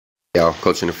Y'all,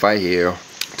 Coach in the Fight here,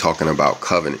 talking about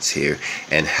covenants here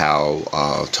and how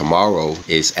tomorrow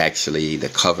is actually the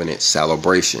covenant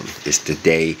celebration. It's the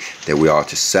day that we are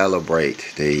to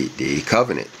celebrate the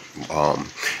covenant.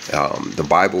 The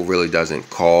Bible really doesn't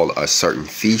call a certain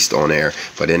feast on there,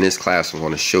 but in this class I'm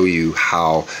going to show you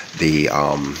how the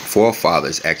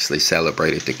forefathers actually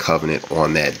celebrated the covenant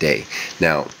on that day.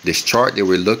 Now, this chart that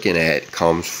we're looking at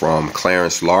comes from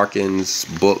Clarence Larkin's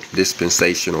book,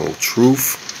 Dispensational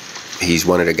Truth. He's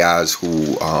one of the guys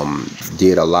who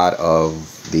did a lot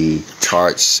of the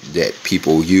charts that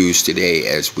people use today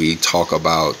as we talk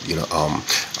about,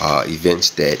 events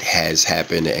that has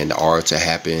happened and are to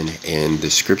happen in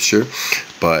the scripture.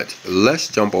 But let's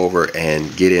jump over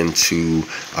and get into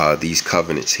these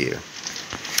covenants here.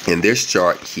 In this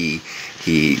chart, he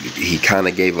kind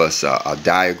of gave us a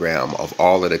diagram of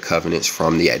all of the covenants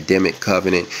from the Adamic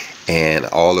covenant and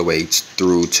all the way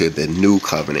through to the new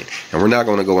covenant. And we're not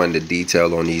going to go into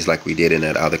detail on these like we did in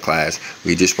that other class.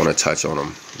 We just want to touch on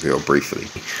them real briefly.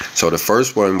 So the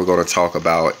first one we're going to talk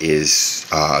about is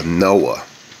Noah.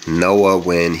 Noah,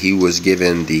 when he was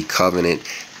given the covenant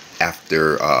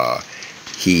after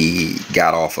he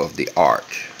got off of the ark.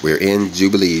 We're in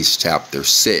Jubilees chapter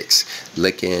 6,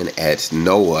 looking at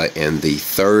Noah in the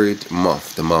third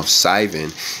month, the month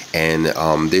Sivan. And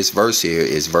this verse here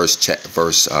is verse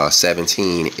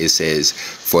 17. It says,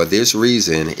 "For this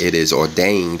reason it is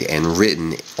ordained and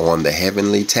written on the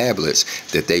heavenly tablets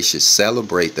that they should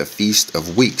celebrate the Feast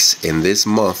of Weeks in this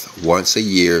month once a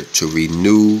year to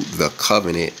renew the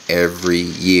covenant every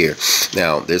year."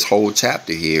 Now, this whole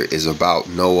chapter here is about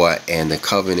Noah and the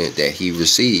covenant that he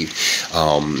received.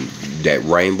 That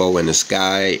rainbow in the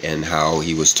sky, and how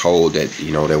he was told that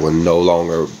there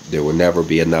will never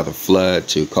be another flood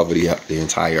to cover the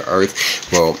entire earth.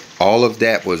 Well, all of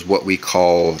that was what we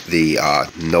call the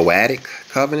Noahic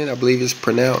covenant, I believe it's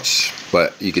pronounced.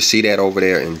 But you can see that over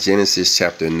there in Genesis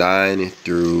chapter 9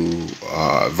 through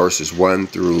verses 1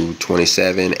 through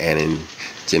 27, and in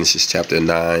Genesis chapter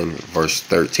 9 verse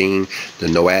 13, the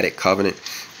Noahic covenant.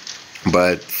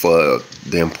 But for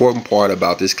the important part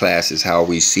about this class is how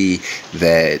we see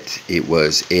that it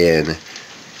was in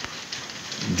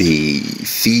the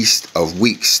Feast of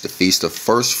Weeks, the Feast of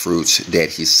First Fruits, that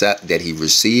he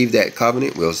received that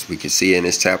covenant. We can see in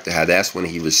this chapter how that's when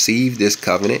he received this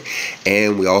covenant.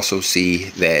 And we also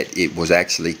see that it was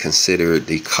actually considered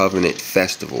the covenant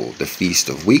festival, the Feast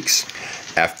of Weeks.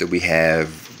 After we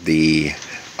have the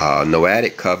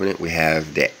Noahic covenant, we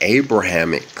have the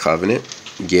Abrahamic covenant,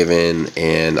 given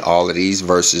in all of these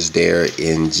verses there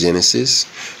in Genesis.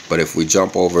 But if we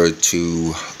jump over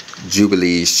to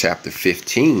Jubilees chapter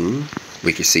 15,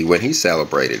 we can see when he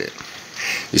celebrated it.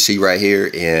 You see right here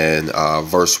in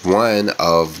verse 1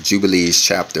 of Jubilees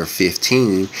chapter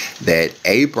 15 that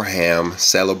Abraham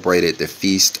celebrated the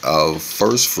Feast of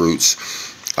First Fruits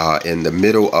in the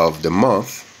middle of the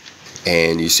month.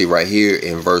 And you see right here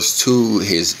in verse 2,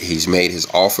 he's made his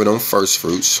offering on first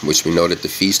fruits, which we know that the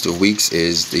Feast of Weeks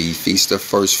is the Feast of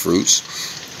First Fruits.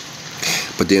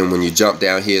 But then when you jump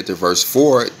down here to verse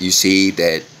 4, you see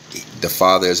that the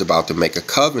father is about to make a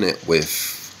covenant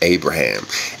with Abraham.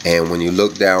 And when you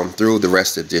look down through the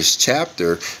rest of this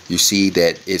chapter, you see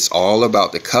that it's all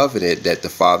about the covenant that the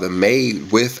father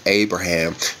made with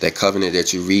Abraham. That covenant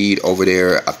that you read over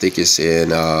there, I think it's in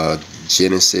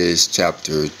Genesis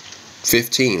chapter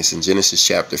 15. It's in Genesis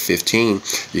chapter 15.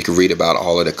 You can read about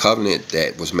all of the covenant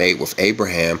that was made with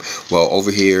Abraham. Well,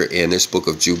 over here in this book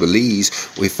of Jubilees,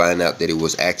 we find out that it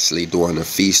was actually during the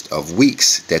Feast of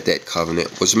Weeks that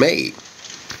covenant was made.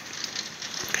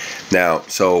 Now,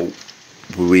 so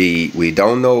we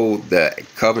don't know the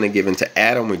covenant given to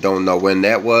Adam. We don't know when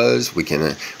that was.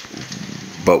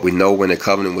 But we know when the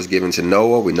covenant was given to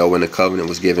Noah. We know when the covenant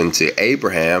was given to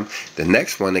Abraham. The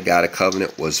next one that got a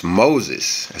covenant was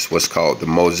Moses. That's what's called the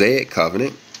Mosaic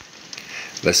covenant.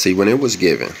 Let's see when it was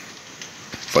given.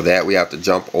 For that, we have to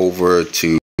jump over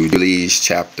to Jubilees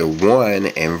chapter 1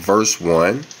 and verse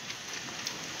 1.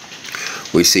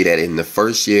 We see that in the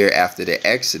first year after the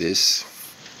Exodus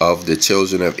of the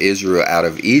children of Israel out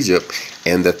of Egypt,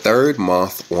 in the third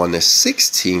month, on the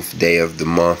 16th day of the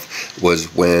month,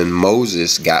 was when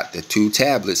Moses got the 2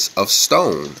 tablets of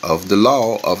stone of the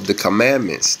law of the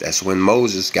commandments. That's when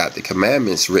Moses got the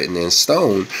commandments written in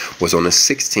stone, was on the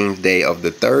 16th day of the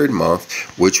third month,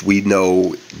 which we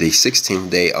know the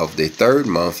 16th day of the third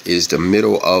month is the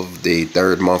middle of the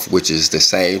third month, which is the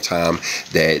same time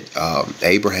that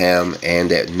Abraham and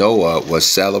that Noah was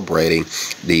celebrating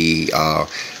the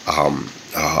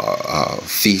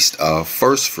Feast of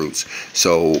First Fruits.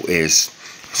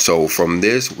 So from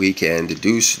this we can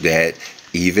deduce that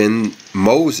even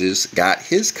Moses got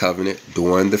his covenant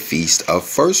during the Feast of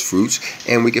First Fruits,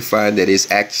 and we can find that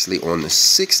it's actually on the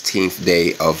 16th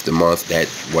day of the month that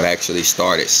what actually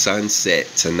started sunset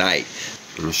tonight.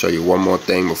 Let me show you one more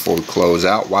thing before we close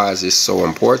out. Why is this so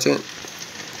important?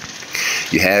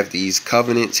 You have these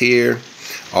covenants here.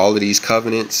 All of these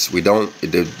covenants,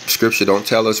 the scripture don't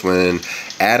tell us when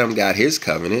Adam got his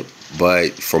covenant,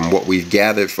 but from what we've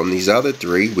gathered from these other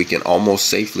three, we can almost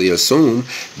safely assume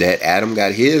that Adam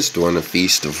got his during the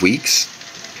Feast of Weeks.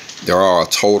 There are a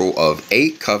total of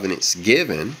 8 covenants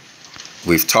given.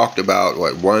 We've talked about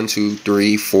what 1, 2,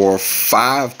 3, 4,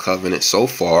 5 covenants so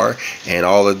far, and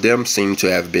all of them seem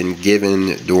to have been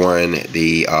given during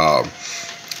the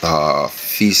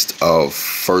Feast of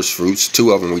First Fruits.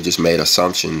 2 of them we just made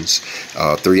assumptions.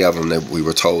 3 of them that we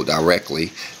were told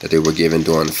directly that they were given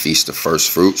during the Feast of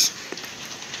First Fruits.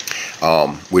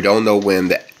 We don't know when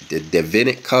the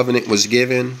Davidic covenant was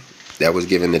given. That was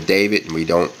given to David, and we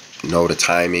don't know the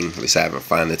timing. At least I haven't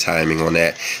found the timing on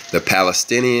that. The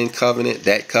Palestinian covenant,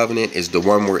 that covenant is the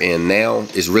one we're in now.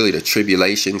 It's really the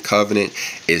tribulation covenant.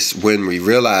 It's when we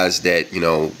realize that,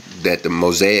 that the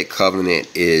Mosaic covenant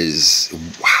is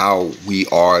how we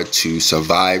are to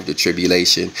survive the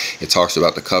tribulation. It talks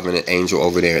about the covenant angel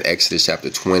over there in Exodus chapter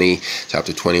 20,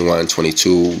 chapter 21,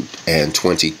 22, and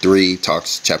 23.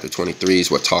 Chapter 23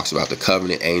 is what talks about the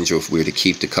covenant angel. If we're to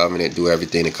keep the covenant, do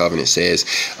everything the covenant says,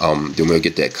 then we'll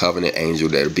get that covenant angel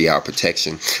that'll be our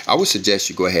protection. I would suggest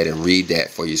you go ahead and read that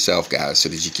for yourself, guys, so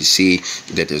that you can see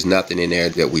that there's nothing in there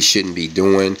that we shouldn't be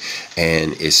doing,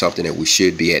 and it's something that we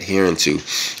should be adhering to.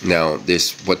 Now,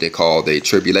 this, what they call the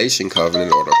tribulation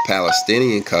covenant or the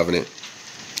Palestinian covenant,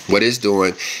 what it's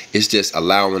doing is just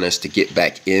allowing us to get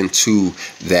back into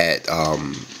that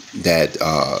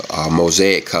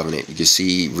Mosaic covenant. You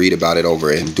can read about it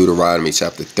over in Deuteronomy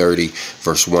chapter 30,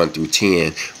 verse 1 through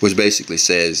 10, which basically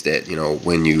says that,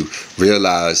 when you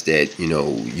realize that,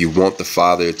 you want the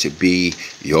Father to be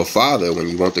your Father, when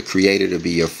you want the Creator to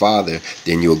be your Father,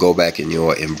 then you'll go back and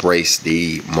you'll embrace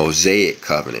the Mosaic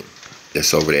covenant.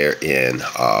 That's over there in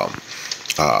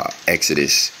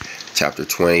Exodus chapter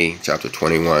 20, chapter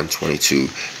 21, 22,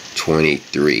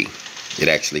 23. It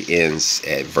actually ends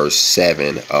at verse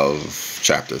 7 of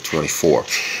chapter 24.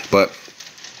 But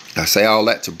I say all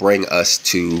that to bring us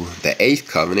to the 8th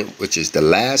covenant, which is the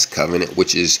last covenant,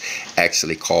 which is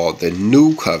actually called the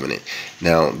New Covenant.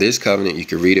 Now, this covenant, you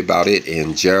can read about it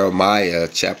in Jeremiah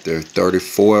chapter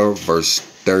 34, verse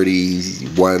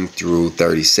 31 through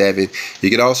 37. You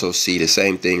can also see the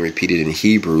same thing repeated in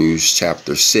Hebrews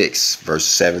chapter 6, verse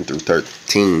 7 through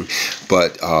 13.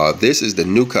 But this is the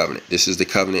new covenant. This is the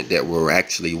covenant that we're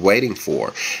actually waiting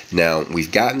for. Now,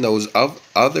 we've gotten those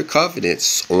other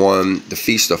covenants on the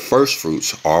Feast of First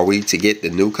Fruits. Are we to get the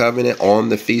new covenant on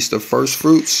the Feast of First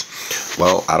Fruits?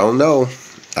 Well, I don't know.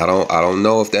 I don't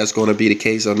know if that's going to be the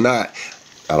case or not.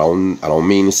 I don't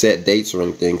mean to set dates or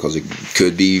anything, because it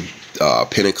could be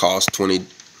Pentecost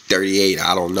 2038.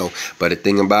 I don't know. But the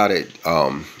thing about it,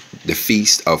 the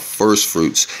Feast of First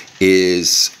Fruits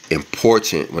is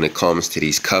important when it comes to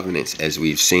these covenants, as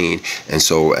we've seen. And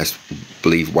so I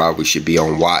believe why we should be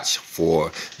on watch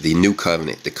for the new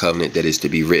covenant, the covenant that is to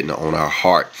be written on our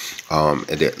heart,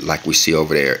 like we see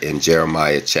over there in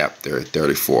Jeremiah chapter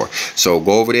 34. So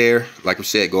go over there, like I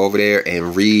said, go over there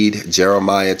and read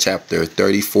Jeremiah chapter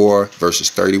 34, verses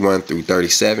 31 through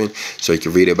 37, so you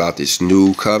can read about this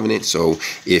new covenant. So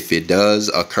if it does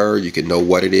occur, you can know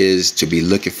what it is to be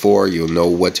looking for. You'll know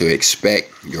what to expect.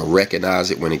 You'll recognize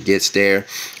it when it gets there.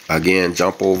 Again,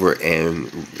 jump over,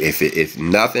 and if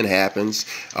nothing happens,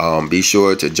 be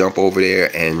sure to jump over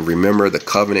there and remember the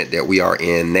covenant that we are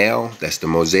in now. That's the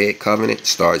Mosaic covenant. It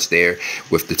starts there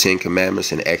with the 10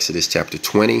 Commandments in Exodus chapter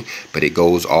 20, but it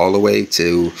goes all the way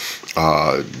to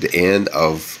the end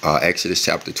of Exodus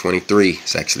chapter 23.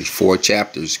 It's actually 4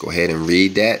 chapters. Go ahead and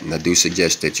read that, and I do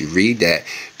suggest that you read that,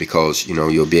 because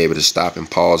you'll be able to stop and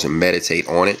pause and meditate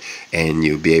on it, and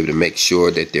you'll be able to make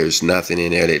sure that there's nothing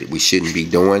in there that we shouldn't be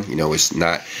doing. It's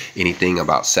not anything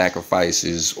about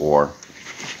sacrifices or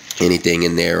anything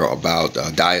in there about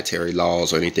dietary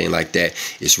laws or anything like that.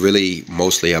 It's really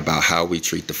mostly about how we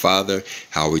treat the Father,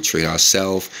 how we treat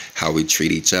ourselves, how we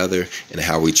treat each other, and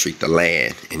how we treat the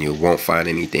land. And you won't find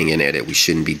anything in there that we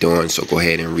shouldn't be doing. So go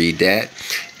ahead and read that.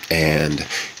 And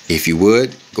if you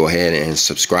would, go ahead and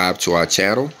subscribe to our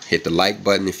channel. Hit the like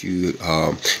button if you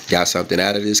got something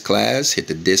out of this class. Hit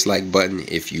the dislike button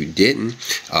if you didn't.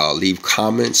 Leave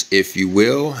comments if you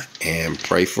will, and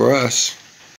pray for us.